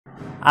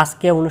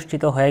আজকে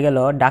অনুষ্ঠিত হয়ে গেল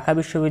ঢাকা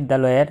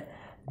বিশ্ববিদ্যালয়ের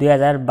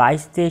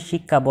 2022-23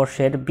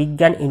 শিক্ষাবর্ষের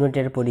বিজ্ঞান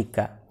ইউনিটের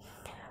পরীক্ষা।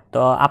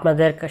 তো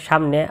আপনাদের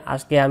সামনে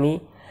আজকে আমি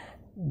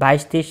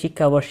 22-23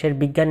 শিক্ষাবর্ষের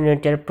বিজ্ঞান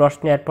ইউনিটের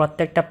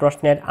প্রত্যেকটা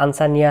প্রশ্নের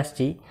আনসার নিয়ে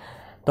আসছি।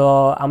 তো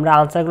আমরা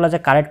আনসারগুলো যে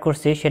কালেক্ট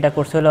করছি সেটা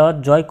করছিল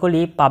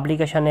জয়কলি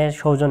পাবলিকেশনের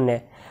সৌজন্যে।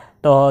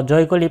 তো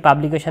জয়কলি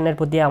পাবলিকেশনের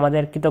প্রতি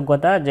আমাদের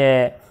কৃতজ্ঞতা যে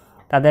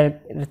তাদের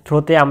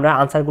থ্রুতে আমরা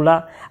আনসারগুলো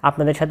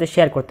আপনাদের সাথে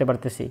শেয়ার করতে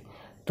পারতেছি।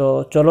 তো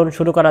চলুন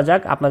শুরু করা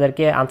যাক,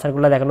 আপনাদেরকে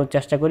আনসারগুলো দেখানোর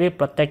চেষ্টা করি,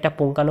 প্রত্যেকটা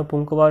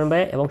পুঙ্খানুপুঙ্খভাবে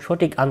এবং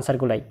সঠিক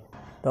আনসারগুলাই।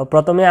 তো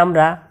প্রথমে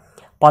আমরা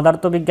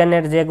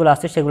পদার্থবিজ্ঞানের যেগুলো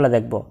আছে সেগুলো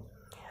দেখব।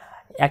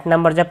 1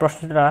 নম্বর যে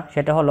প্রশ্নটা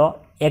সেটা হলো,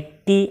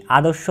 একটি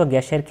আদর্শ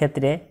গ্যাসের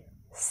ক্ষেত্রে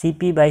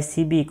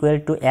CP/CB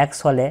 = X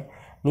হলে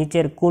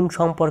নিচের কোন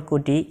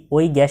সম্পর্কটি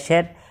ওই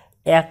গ্যাসের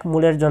 1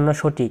 মোলের জন্য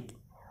সঠিক?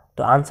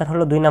 তো আনসার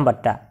হলো 2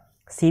 নম্বরটা,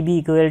 CB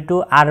 =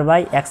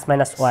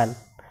 R/X-1।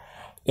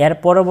 এর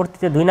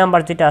পরবর্তীতে 2 নম্বর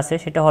যেটা আছে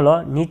সেটা হলো,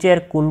 নিচের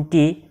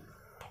কোনটি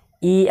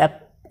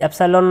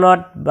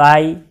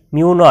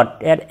E/ε0/μ0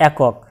 এর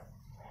একক?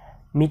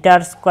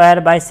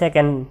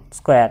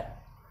 মিটার/সেকেন্ড²।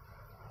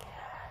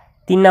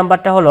 3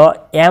 নম্বরটা হলো,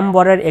 M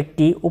ভরের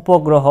একটি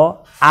উপগ্রহ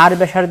R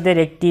ব্যাসার্ধের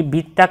একটি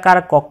বৃত্তাকার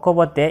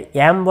কক্ষপথে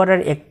M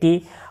ভরের একটি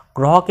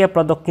গ্রহকে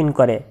প্রদক্ষিণ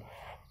করে।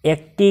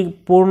 একটি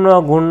পূর্ণ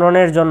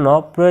ঘূর্ণনের জন্য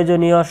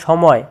প্রয়োজনীয়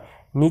সময়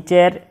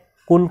নিচের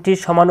কোনটির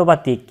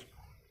সমানুপাতিক?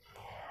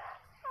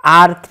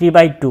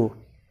 R/3/2।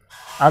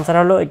 আনসার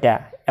হলো এটা।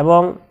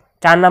 এবং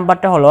 4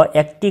 নম্বরটা হলো,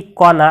 একটি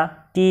কণা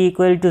t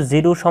 =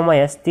 0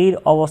 সময়ে স্থির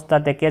অবস্থা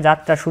থেকে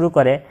যাত্রা শুরু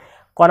করে,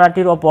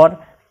 কণাটির ওপর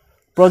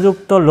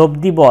প্রযুক্ত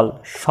লব্ধি বল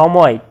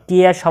সময় t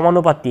এর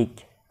সমানুপাতিক।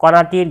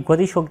 কণাটির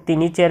গতিশক্তি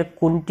নিচের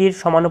কোনটির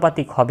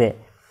সমানুপাতিক হবে?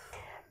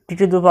 T⁴।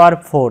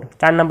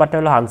 4 নম্বরটা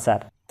হলো আনসার।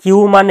 কিউ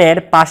মানের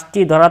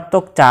 5টি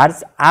ধনাত্মক চার্জ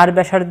আর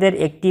ব্যাসার্ধের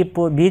একটি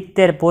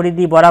বৃত্তের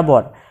পরিধি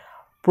বরাবর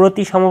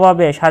প্রতি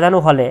সমভাবে সাজানো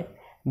হলে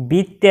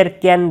বৃত্তের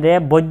কেন্দ্রে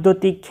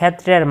বৈদ্যুতিক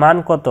ক্ষেত্রের মান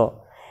কত?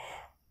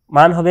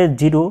 মান হবে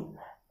 0।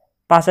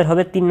 5-এর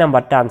হবে 3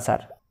 নম্বরটা আনসার।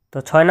 তো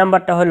 6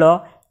 নম্বরটা হলো,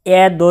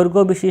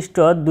 দৈর্ঘ্য বিশিষ্ট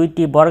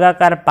 2টি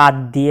বর্গাকার পাত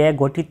দিয়ে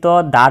গঠিত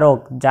ধারক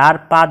যার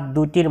পাত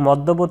দুটির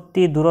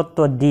মধ্যবর্তী দূরত্ব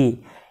d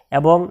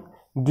এবং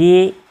d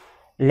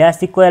 >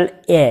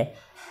 a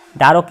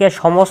ধারকের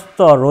সমস্ত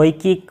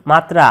রৈখিক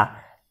মাত্রা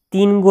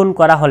 3 গুণ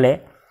করা হলে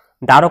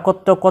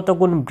ধারকত্ব কত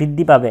গুণ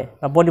বৃদ্ধি পাবে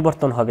বা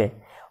পরিবর্তন হবে?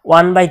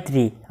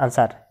 1/3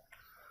 আনসার।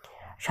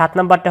 7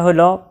 নম্বরটা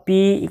হলো, P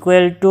 =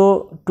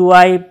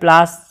 2i +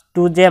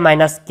 2j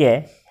 - k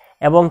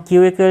এবং Q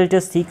 =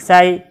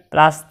 6i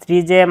 +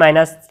 3j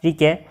 -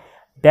 3k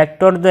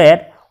ভেক্টরদ্বয়ের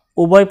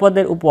উভয়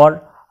পদের উপর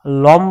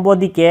লম্ব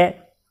দিকে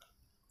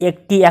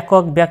একটি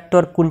একক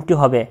ভেক্টর কোনটি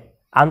হবে?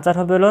 আনসার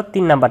হবে হলো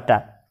 3 নম্বরটা।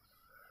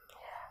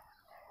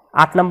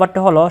 8 নম্বরটা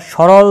হলো,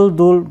 সরল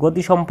দূল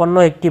গতিসম্পন্ন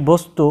একটি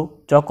বস্তু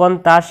যখন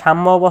তার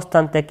সাম্য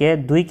অবস্থান থেকে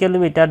 2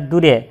 কিলোমিটার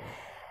দূরে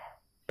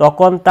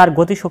তখন তার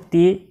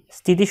গতিশক্তি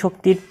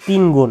স্থিতিশক্তির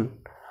 3 গুণ।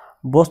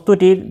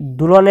 বস্তুটির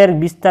দোলনের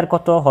বিস্তার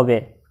কত হবে?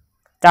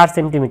 4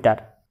 সেন্টিমিটার।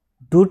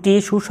 দুটি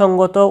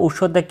সুসংগত উৎস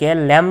থেকে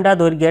ল্যামডা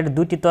দৈর্ঘ্যের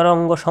 2টি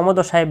তরঙ্গ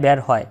সমদশায় বের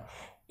হয়।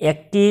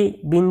 একটি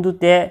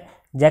বিন্দুতে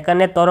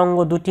যেখানে তরঙ্গ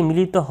দুটি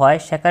মিলিত হয়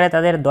সেখানে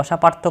তাদের দশা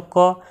পার্থক্য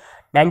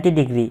 90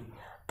 ডিগ্রি।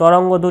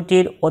 তরঙ্গ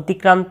দুটির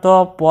অতিক্রান্ত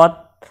পথ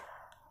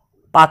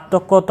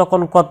পার্থক্য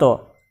তখন কত?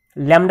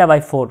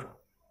 λ/4।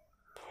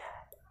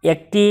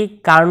 একটি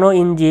কার্নো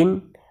ইঞ্জিন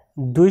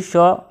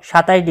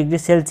 227 ডিগ্রি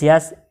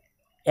সেলসিয়াস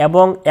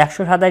এবং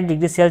 127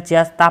 ডিগ্রি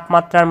সেলসিয়াস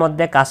তাপমাত্রার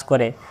মধ্যে কাজ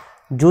করে।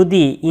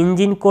 যদি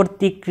ইঞ্জিন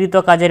কর্তৃক কৃত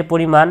কাজের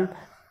পরিমাণ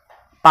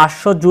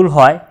 500 জুল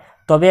হয়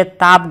তবে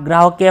তাপ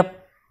গ্রাহকে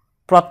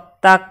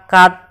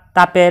প্রত্যাঘাত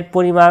তাপের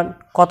পরিমাণ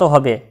কত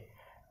হবে?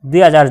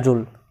 2000 জুল।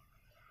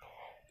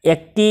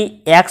 একটি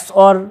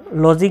XOR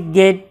লজিক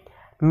গেট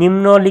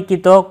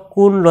নিম্নলিখিত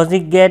কোন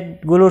লজিক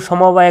গেটগুলোর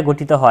সমবায়ে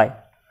গঠিত হয়?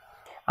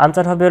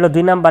 আনসার হবে হলো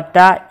 2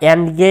 নম্বরটা,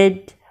 অ্যান্ড গেট,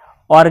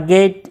 অর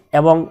গেট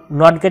এবং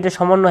নট গেটের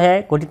সমন্বয়ে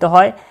গঠিত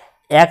হয়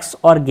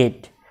XOR গেট।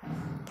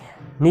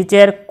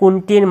 নিচের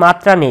কোনটির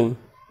মাত্রা নেই?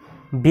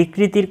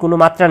 বিকৃতির কোনো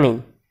মাত্রা নেই।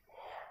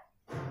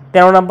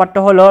 13 নম্বরটা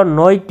হলো,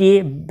 9টি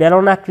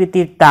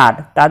বেলনাকৃতির তার,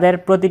 তাদের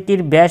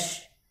প্রতিটির ব্যাস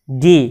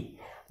d,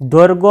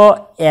 দৈর্ঘ্য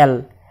l,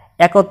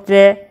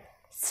 একত্রে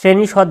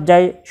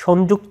শ্রেণীসজ্জায়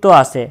সংযুক্ত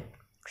আছে।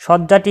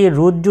 সজ্জাটি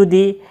রোধ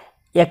যদি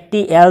একটি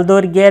l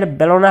দৈর্ঘ্যের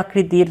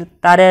বেলনাকৃতির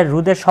তারের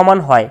রোধের সমান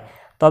হয়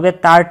তবে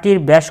তারটির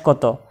ব্যাস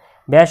কত?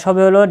 ব্যাস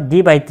হবে হলো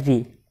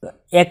d/3।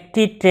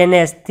 একটি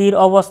ট্রেনের স্থির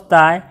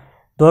অবস্থায়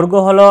দৈর্ঘ্য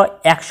হলো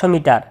 100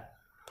 মিটার।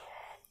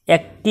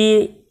 একটি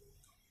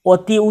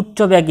অতি উচ্চ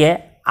বেগে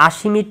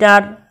 80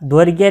 মিটার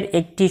দৈর্ঘ্যের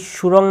একটি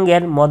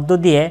সুড়ঙ্গের মধ্য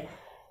দিয়ে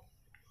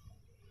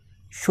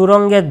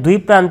সুড়ঙ্গের 2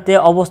 প্রান্তে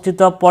অবস্থিত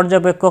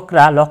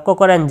পর্যবেক্ষকরা লক্ষ্য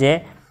করেন যে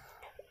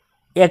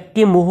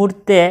একটি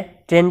মুহূর্তে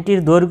ট্রেনটির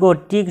দৈর্ঘ্য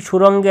ঠিক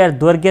সুড়ঙ্গের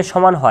দৈর্ঘ্যের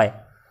সমান হয়।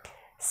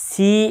 c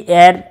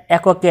এর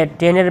এককে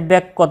ট্রেনের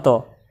বেগ কত?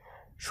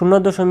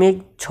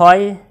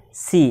 0.6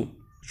 c।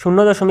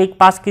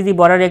 0.5 কেজি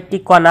ভরের একটি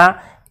কণা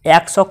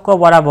x অক্ষ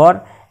বরাবর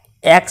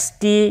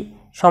xt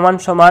সমান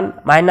সমান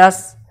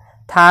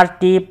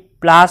 -30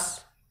 plus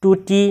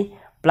 2t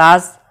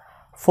plus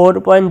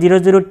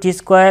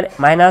 4.00t²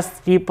 minus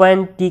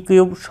 3.t³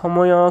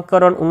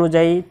 সমীকরণ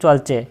অনুযায়ী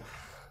চলছে,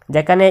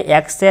 যেখানে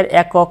x এর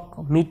একক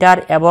মিটার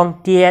এবং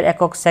t এর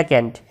একক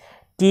সেকেন্ড।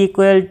 t =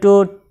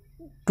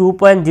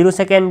 2.0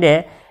 সেকেন্ডে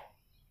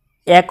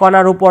এক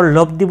কণার উপর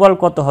লব্ধি বল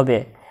কত হবে?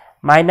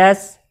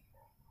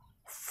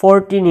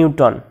 -40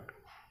 নিউটন।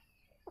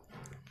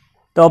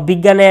 তো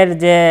বিজ্ঞানের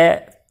যে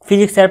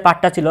ফিজিক্সের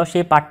পার্টটা ছিল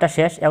সেই পার্টটা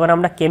শেষ। এখন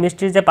আমরা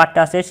কেমিস্ট্রির যে পার্টটা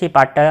আছে সেই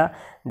পার্টটা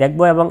দেখব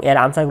এবং এর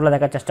আনসারগুলো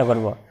দেখার চেষ্টা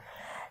করব।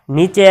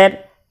 নিচের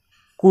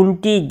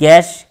কোনটি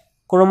গ্যাস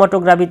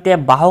ক্রোমাটোগ্রাফিতে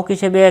বাহক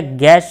হিসেবে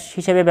গ্যাস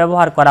হিসেবে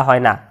ব্যবহার করা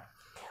হয় না?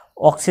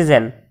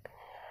 অক্সিজেন।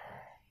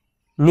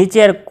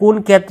 নিচের কোন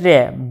ক্ষেত্রে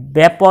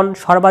ব্যাপন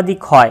সর্বাধিক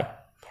হয়?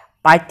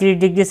 35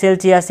 ডিগ্রি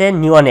সেলসিয়াসে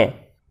নিয়নে।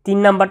 3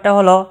 নাম্বারটা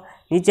হলো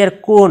নিচের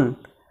কোন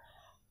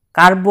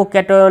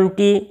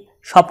কার্বোক্যাটায়নটি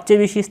সবচেয়ে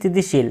বেশি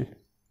স্থিতিশীল?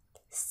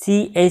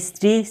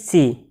 CH3C।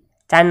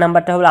 4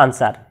 নাম্বারটা হলো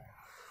আনসার।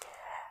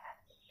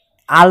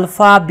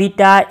 আলফা,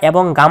 বিটা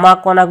এবং গামা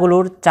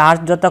কণাগুলোর চার্জ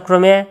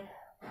যথাক্রমে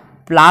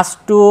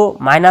 +2,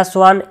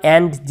 -1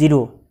 and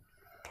 0।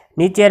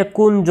 নিচের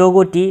কোন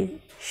যৌগটি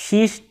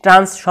সিস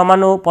ট্রান্স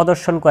সমাণু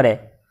প্রদর্শন করে?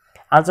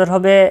 আনসার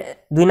হবে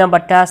 2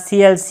 নাম্বারটা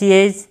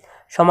ClCH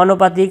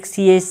সমানুপাতিক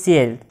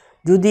CHCl।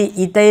 যদি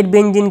ইথাইল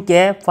বেনজিনকে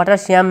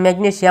পটাশিয়াম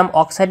ম্যাগনেসিয়াম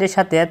অক্সাইডের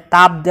সাথে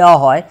তাপ দেওয়া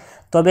হয়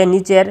তবে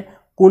নিচের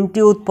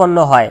কোনটি উৎপন্ন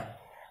হয়?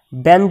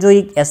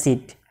 Benzoic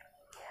acid.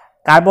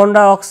 কার্বন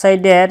ডাই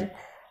অক্সাইডের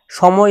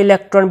সম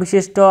ইলেকট্রন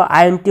বিশিষ্ট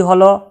আয়নটি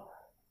হল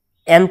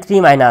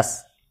N3-।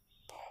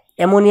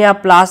 অ্যামোনিয়া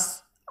প্লাস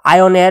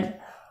আয়নের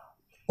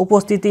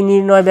উপস্থিতি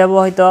নির্ণয়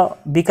ব্যবহৃত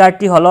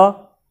বিকারটি হল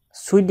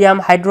sodium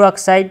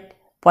hydroxide,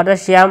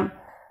 potassium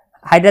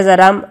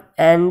হাইড্রোজারাম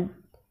and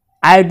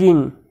iodine.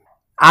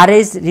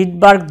 RH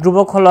Rydberg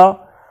ধ্রুবক হল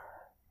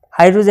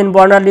হাইড্রোজেন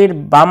বর্ণালীর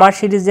বামার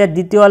সিরিজের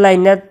দ্বিতীয়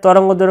লাইনের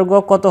তরঙ্গদৈর্ঘ্য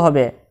কত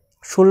হবে?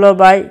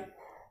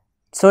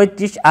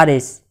 16/36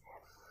 RH।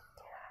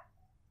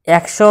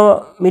 100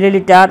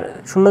 মিলিলিটার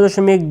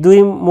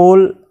 0.2 মোল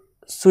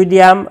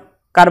সোডিয়াম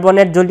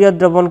কার্বনের জলীয়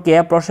দ্রবণকে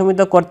প্রশমিত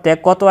করতে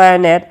কত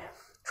আয়নের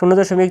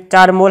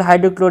 0.4 মোল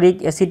হাইড্রোক্লোরিক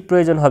অ্যাসিড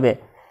প্রয়োজন হবে?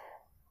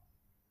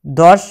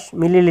 10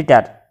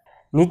 মিলিলিটার।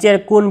 নিচের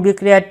কোন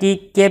বিক্রিয়াটি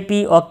Kp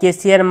ও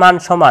Kc এর মান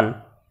সমান?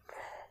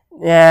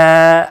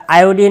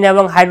 আয়োডিন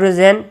এবং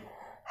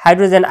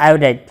hydrogen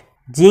iodide.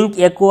 Zinc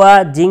Aqua,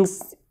 zinc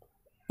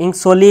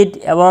solid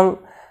এবং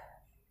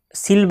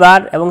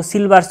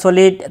সিলভার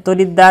সলিড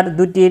তড়িৎদ্বার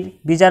দুটির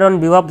বিজারণ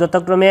বিভব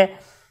যথাক্রমে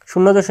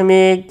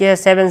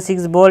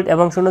 0.76 ভোল্ট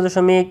এবং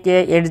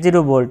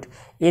 0.80 ভোল্ট।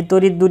 এই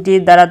তড়িৎ দুটি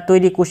দ্বারা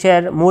তৈরি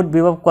কোষের মোট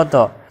বিভব কত?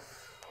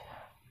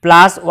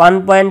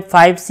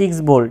 +1.56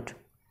 ভোল্ট।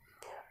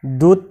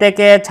 দুধ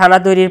থেকে ছানা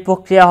তৈরির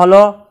প্রক্রিয়া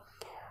হলো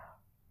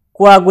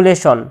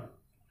কোয়াগুলেশন।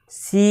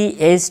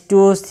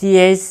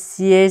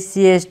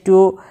 CH2CH2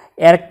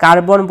 এর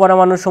কার্বন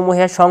পরমাণু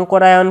সমূহের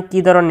সংকরায়ন কী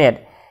ধরনের?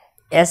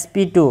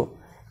 sp2।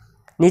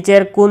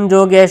 নিচের কোন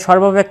যৌগে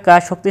সর্বাপেক্ষা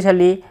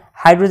শক্তিশালী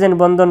হাইড্রোজেন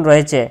বন্ধন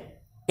রয়েছে?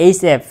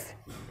 HF।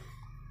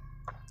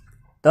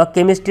 তো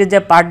কেমিস্ট্রির যে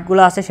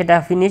পার্টগুলো আছে সেটা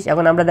ফিনিশ।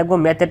 এখন আমরা দেখব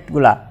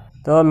ম্যাথেডগুলা।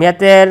 তো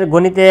ম্যাথের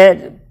গণিতের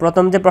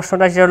প্রথম যে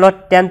প্রশ্নটা সেটা হলো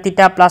tan θ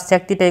 +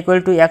 sec θ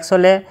 = x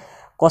হলে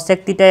cosec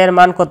θ এর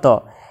মান কত?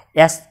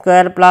 x²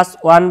 +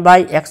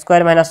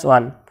 1/x² -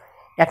 1।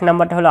 1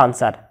 নাম্বারটা হলো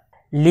answer.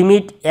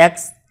 Limit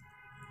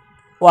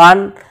x1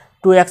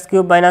 2x³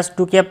 -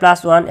 2k +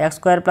 1 x²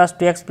 +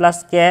 2x +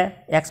 k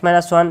x -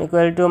 1 =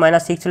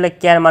 -6 হলে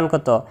k এর মান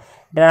কত?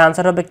 এটার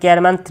আনসার হবে k এর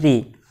মান 3।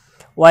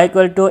 y =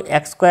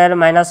 x²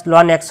 -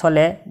 ln x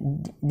হলে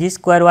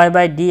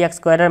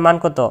d²y/dx² এর মান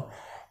কত?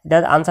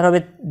 এটার আনসার হবে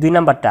 2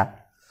 নাম্বারটা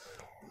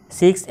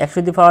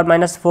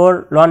 6x⁻⁻4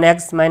 ln x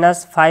 -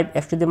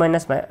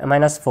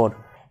 5x⁻⁻4।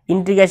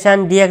 Integration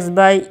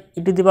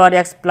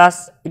dx/e⁻x plus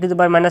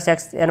e⁻x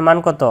এর মান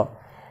কত?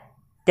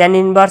 tan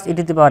inverse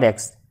e⁻x।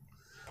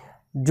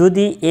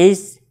 যদি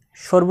h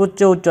সর্বোচ্চ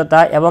উচ্চতা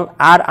এবং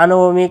r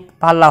আনুভূমিক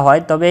পাল্লা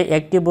হয় তবে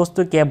একটি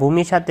বস্তুকে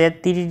ভূমির সাথে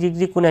 30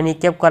 ডিগ্রি কোণে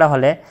নিক্ষেপ করা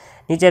হলে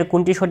নিচের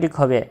কোনটি সঠিক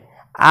হবে?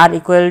 r =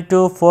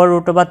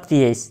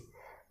 4√3h।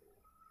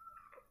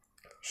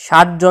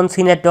 7 জন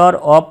সিনেটর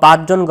ও 5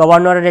 জন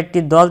গভর্নরের একটি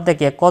দল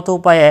থেকে কত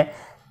উপায়ে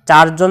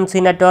 4 জন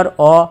সিনেটর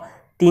ও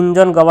 3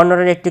 জন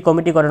গভর্নরের একটি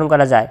কমিটি গঠন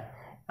করা যায়?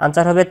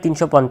 আনসার হবে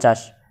 350।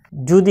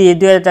 যদি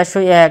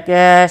 2401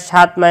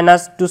 7 -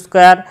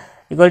 2²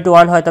 =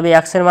 1 হয় তবে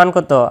x এর মান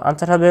কত?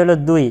 আনসার হবে হলো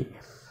 2।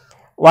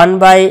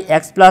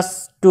 1/x +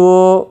 2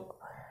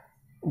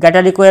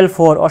 ≥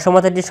 4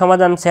 অসমতাটির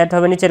সমাধান সেট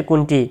হবে নিচের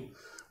কোনটি?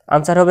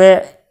 আনসার হবে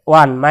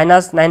 1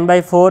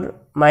 -9/4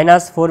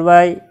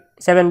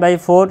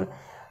 -4/7/4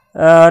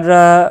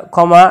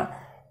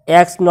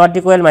 x ≠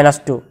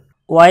 -2।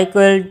 y =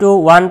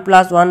 1 +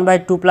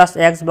 1/2 +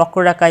 x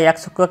বক্ররেখায় x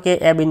অক্ষকে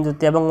a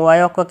বিন্দুতে এবং y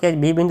অক্ষকে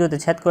b বিন্দুতে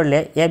ছেদ করলে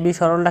a b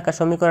সরলরেখা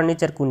সমীকরণ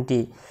নিচের কোনটি?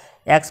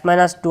 x -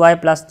 2y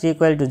 + 3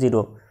 =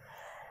 0।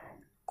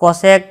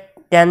 cosec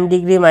 10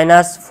 degree -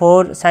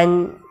 4 sin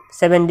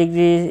 7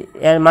 degree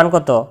এর মান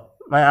কত?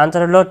 মানে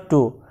আনসার হলো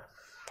 2।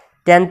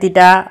 tan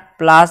theta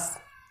plus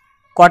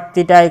cot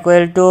theta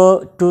equal to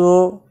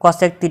 2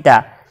 cosec theta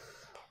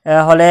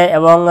হলে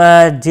এবং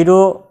 0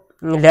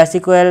 less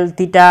equal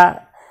theta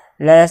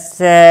less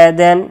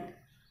than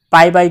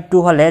π/2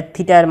 হলে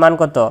থিটার মান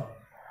কত?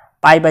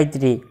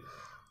 π/3।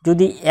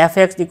 যদি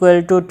fx equal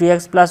to 2x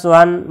plus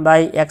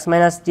 1/x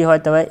minus 3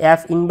 হয় তবে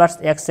f ইনভার্স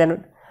x এর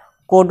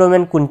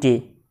কোডোমেন কোনটি?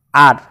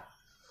 আর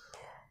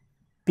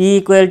p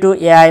equal to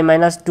ai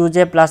minus 2j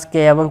plus k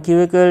এবং q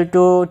equal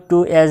to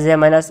 2aj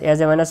minus aj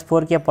minus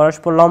 4k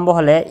পরস্পর লম্ব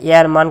হলে a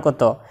এর মান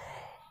কত?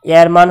 a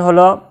এর মান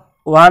হলো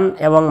 1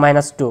 এবং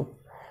 -2।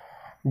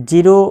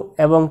 0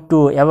 এবং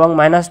 2 এবং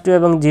 -2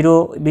 এবং 0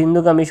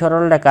 বিন্দুগামী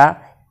সরলরেখা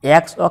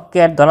x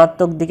অক্ষের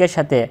ধনাত্মক দিকের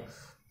সাথে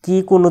কি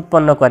কোণ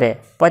উৎপন্ন করে?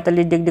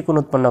 45 ডিগ্রি কোণ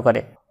উৎপন্ন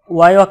করে।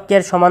 y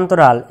অক্ষের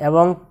সমান্তরাল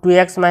এবং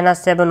 2x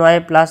 - 7y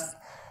 +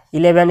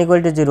 11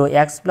 = 0,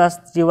 x +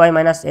 3y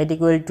 - 8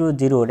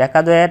 = 0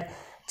 রেখাদ্বয়ের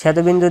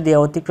ছেদবিন্দু দিয়ে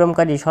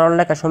অতিক্রমকারী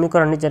সরলরেখা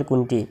সমীকরণ নিচের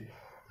কোনটি?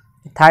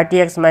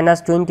 30x -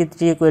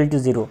 23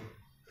 = 0।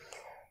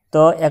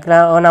 তো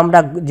এখন আমরা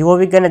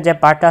জীববিজ্ঞানের যে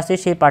পার্টটা আছে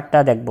সেই পার্টটা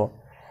দেখব।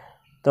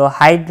 তো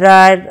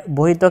হাইড্রার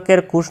বহিতকের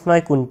কোষ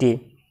নয় কোনটি?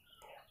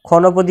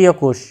 ক্ষণপদীয়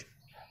কোষ।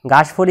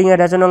 ঘাস ফড়িংয়ের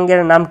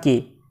রেচনাঙ্গের নাম কি?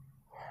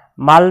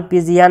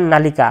 মালপিজিয়ান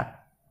নালিকা।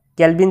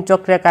 কেলভিন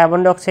চক্রে কার্বন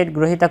ডাই অক্সাইড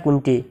গ্রহিতা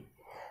কোনটি?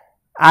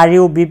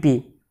 RUBP।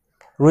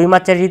 রুই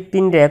মাছের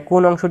হৃৎপিণ্ডে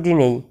কোন অংশটি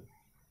নেই?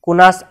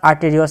 কোনাস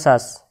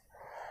আর্টেরিওসাস।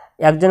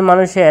 একজন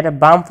মানুষের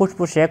বাম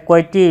ফুসফুসে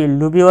কয়টি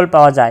লুবিওল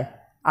পাওয়া যায়?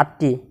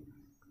 8টি।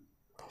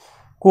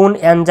 কোন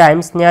এনজাইম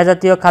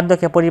স্নেহজাতীয়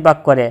খাদ্যকে পরিপাক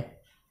করে?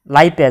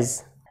 লাইপেজ।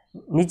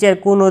 নিচের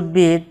কোন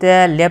উদ্ভিদ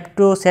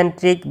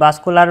লেপ্টোসেন্ট্রিক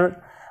ভাস্কুলার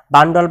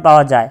বান্ডল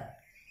পাওয়া যায়?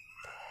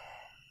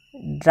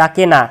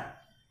 ড্রাকেনা।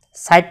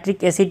 সাইট্রিক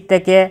অ্যাসিড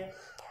থেকে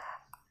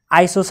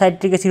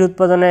আইসোসাইট্রিক অ্যাসিড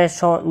উৎপাদনের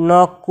জন্য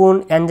কোন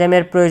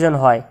এনজাইমের প্রয়োজন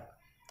হয়?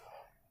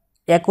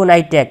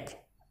 অ্যাকুনাইটেক।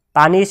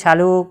 পানির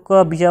শালুক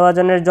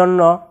বিভাজনের জন্য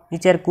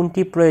নিচের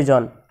কোনটি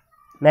প্রয়োজন?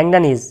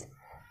 ম্যাঙ্গানিজ।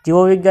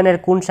 জীববিজ্ঞানের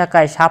কোন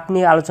শাখায় সাপ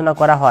নিয়ে আলোচনা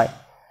করা হয়?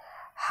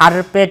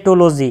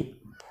 হার্পেটোলজি।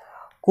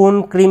 কোন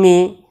কৃমি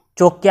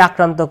চোখকে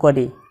আক্রান্ত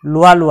করে?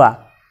 লুয়া।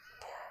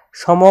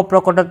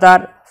 সমপ্রকটতার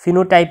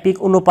ফিনোটাইপিক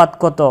অনুপাত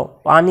কত?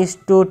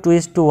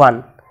 1:2:1।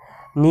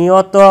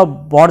 নিয়ত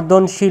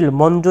বর্ধনশীল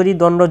মঞ্জরি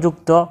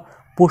দণ্ডযুক্ত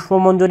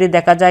পুষ্পমঞ্জরি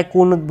দেখা যায়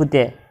কোন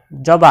উদ্ভিদে?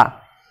 জবা।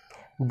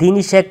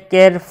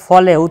 দিনিশেকের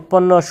ফলে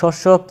উৎপন্ন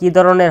শস্য কী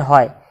ধরনের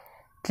হয়?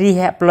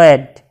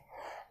 ট্রিহ্যাপ্লয়েড।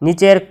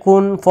 নিচের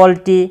কোন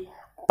ফলটি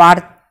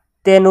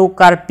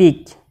পার্থেনোকার্পিক?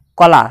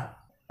 কলা।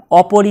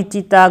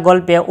 অপরিচিতা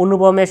গল্পে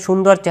অনুপমের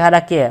সুন্দর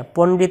চেহারাকে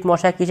পণ্ডিত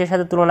মশাই কিসের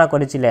সাথে তুলনা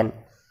করেছিলেন?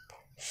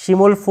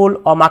 শিমুল ফুল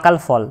ও মাকাল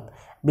ফল।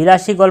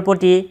 বিলাসী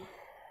গল্পটি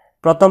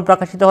প্রথম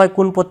প্রকাশিত হয়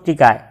কোন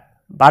পত্রিকায়?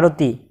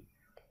 ভারতী।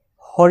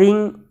 হরিং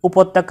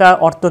উপত্যকা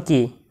অর্থ কী?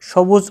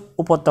 সবুজ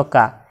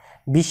উপত্যকা।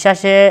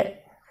 বিশ্বাসে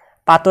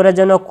পাথরে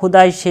যেন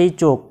ক্ষুধায় সেই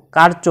চোখ,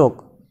 কার চোখ?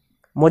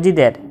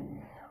 মজিদের।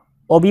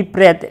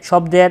 অভিপ্রেত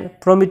শব্দের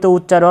প্রমিত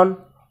উচ্চারণ?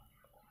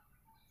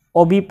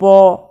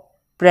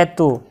 অভিপ্রেত।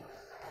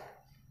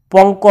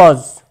 পঙ্কজ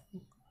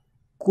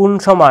কোন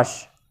সমাস?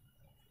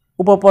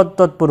 উপপদ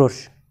তৎপুরুষ।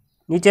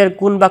 নিচের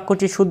কোন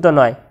বাক্যটি শুদ্ধ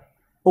নয়?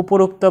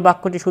 উপরোক্ত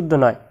বাক্যটি শুদ্ধ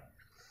নয়।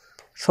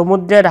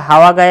 সমুদ্রের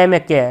হাওয়া গায়ে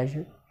মেখে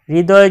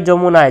হৃদয়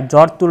যমুনায়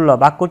ঝড় তুলল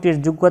বাক্যটির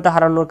যোগ্যতা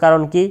হারানোর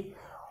কারণ কি?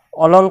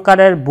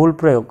 অলঙ্কারের ভুল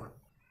প্রয়োগ।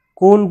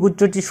 কোন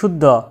গুচ্ছটি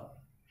শুদ্ধ?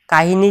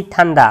 কাহিনী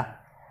ঠান্ডা।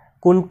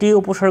 কোনটি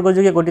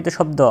উপসর্গযোগে গঠিত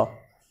শব্দ?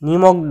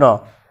 নিমগ্ন।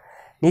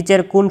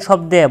 নিচের কোন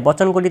শব্দে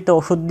বচনগঠিত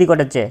অশুদ্ধি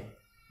ঘটেছে?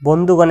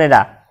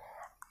 বন্ধুগণেরা।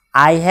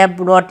 I have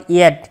not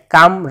yet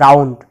come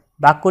round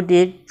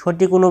বাক্যটির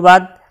সঠিক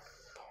অনুবাদ?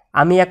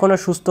 আমি এখনও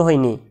সুস্থ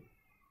হইনি।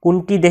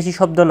 কোনটি দেশি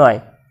শব্দ নয়?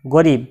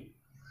 গরিব।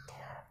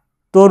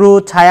 তরু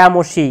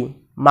ছায়ামসি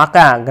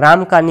মাকা গ্রাম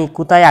কানি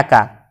কোথায়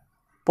আঁকা?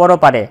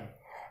 পরপারে।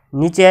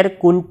 নিচের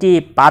কোনটি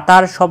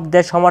পাতার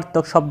শব্দের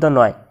সমার্থক শব্দ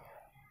নয়?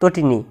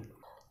 তটিনী।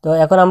 তো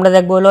এখন আমরা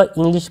দেখব হলো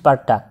ইংলিশ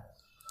পার্টটা।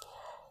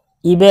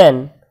 Even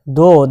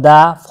though the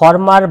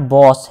former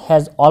boss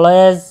has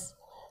always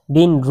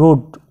been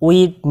rude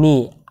with me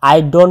I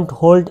don't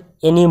hold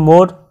any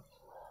more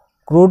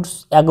গ্রুডস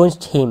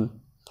against him.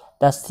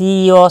 The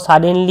CEO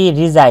suddenly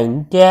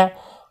resigned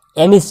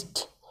amidst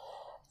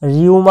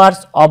rumors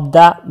of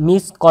the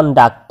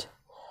misconduct.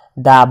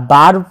 The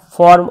verb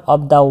form of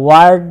the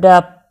word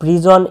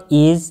prison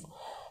is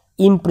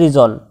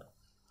imprison.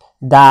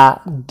 The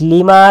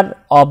glimmer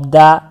of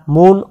the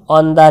moon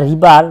on the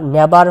river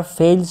never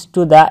fails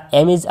to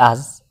amaze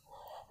us.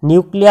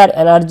 Nuclear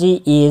energy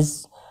is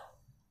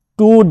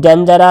too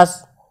dangerous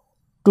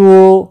to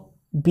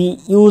be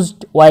used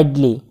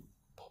widely.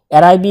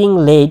 Arriving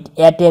late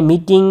at a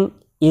meeting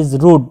is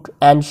rude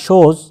and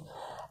shows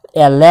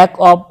a lack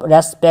of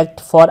respect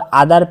for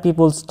other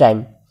people's time.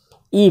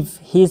 If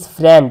his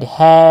friend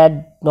had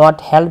not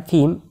helped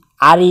him,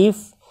 Arif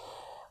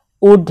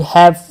would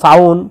have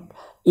found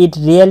it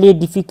really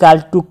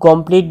difficult to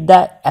complete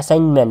the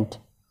assignment.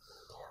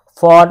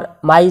 For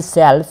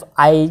myself,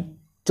 I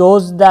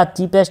chose the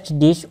cheapest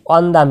dish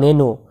on the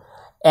menu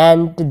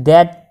and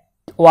that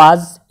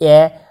was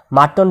a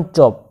mutton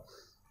chop.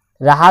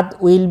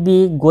 Rahat will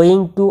be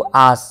going to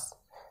us,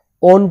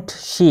 won't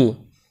she?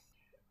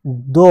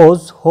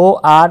 Those who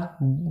are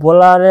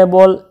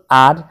vulnerable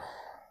are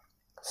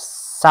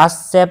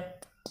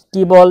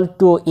susceptible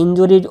to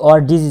injury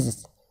or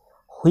disease.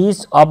 Which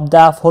of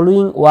the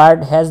following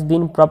word has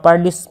been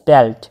properly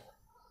spelled?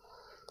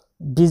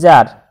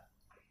 Bizarre.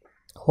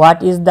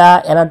 What is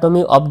the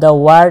anatomy of the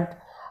word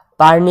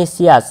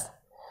pernicious?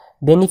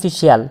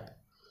 Beneficial.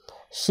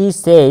 She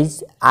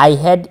says, I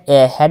had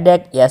a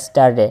headache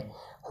yesterday.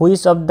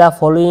 Which of the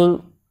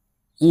following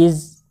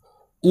is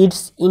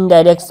its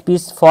indirect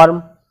speech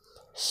form?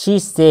 She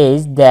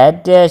says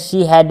that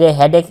she had a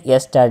headache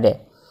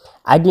yesterday.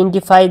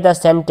 Identify the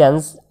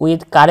sentence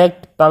with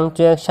correct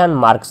punctuation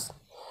marks.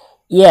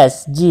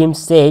 Yes, Jim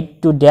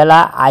said to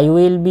Della, I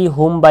will be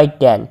home by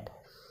 10.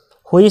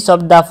 Which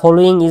of the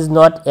following is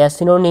not a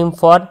synonym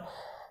for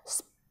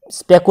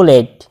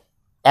speculate?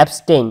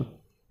 Abstain.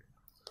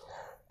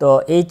 তো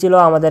এই ছিল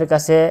আমাদের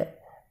কাছে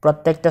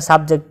প্রত্যেকটা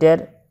সাবজেক্টের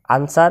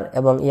answer,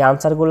 এবং এই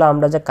আনসারগুলো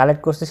আমরা যে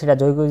কালেক্ট করছি সেটা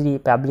জয়গরি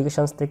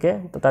পাবলিকেশনস থেকে।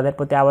 তো তাদের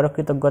প্রতি আবারও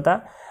কৃতজ্ঞতা,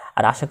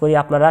 আর আশা করি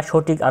আপনারা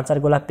সঠিক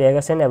আনসারগুলো পেয়ে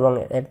গেছেন এবং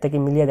এর থেকে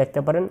মিলিয়ে দেখতে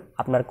পারেন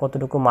আপনার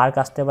কতটুকু মার্ক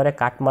আসতে পারে,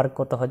 কাট মার্ক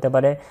কত হতে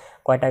পারে,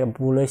 কয়টা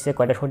ভুল হয়েছে,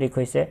 কয়টা সঠিক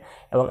হয়েছে।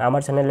 এবং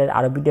আমার চ্যানেলের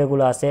আরও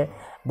ভিডিওগুলো আছে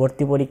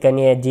ভর্তি পরীক্ষা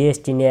নিয়ে,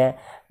 জিএসটি নিয়ে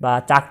বা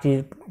চাকরির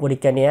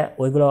পরীক্ষা নিয়ে,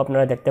 ওইগুলো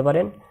আপনারা দেখতে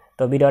পারেন।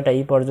 তো ভিডিওটা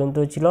এই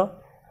পর্যন্তই ছিল।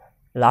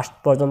 লাস্ট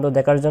পর্যন্ত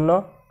দেখার জন্য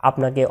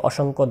আপনাকে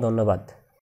অসংখ্য ধন্যবাদ।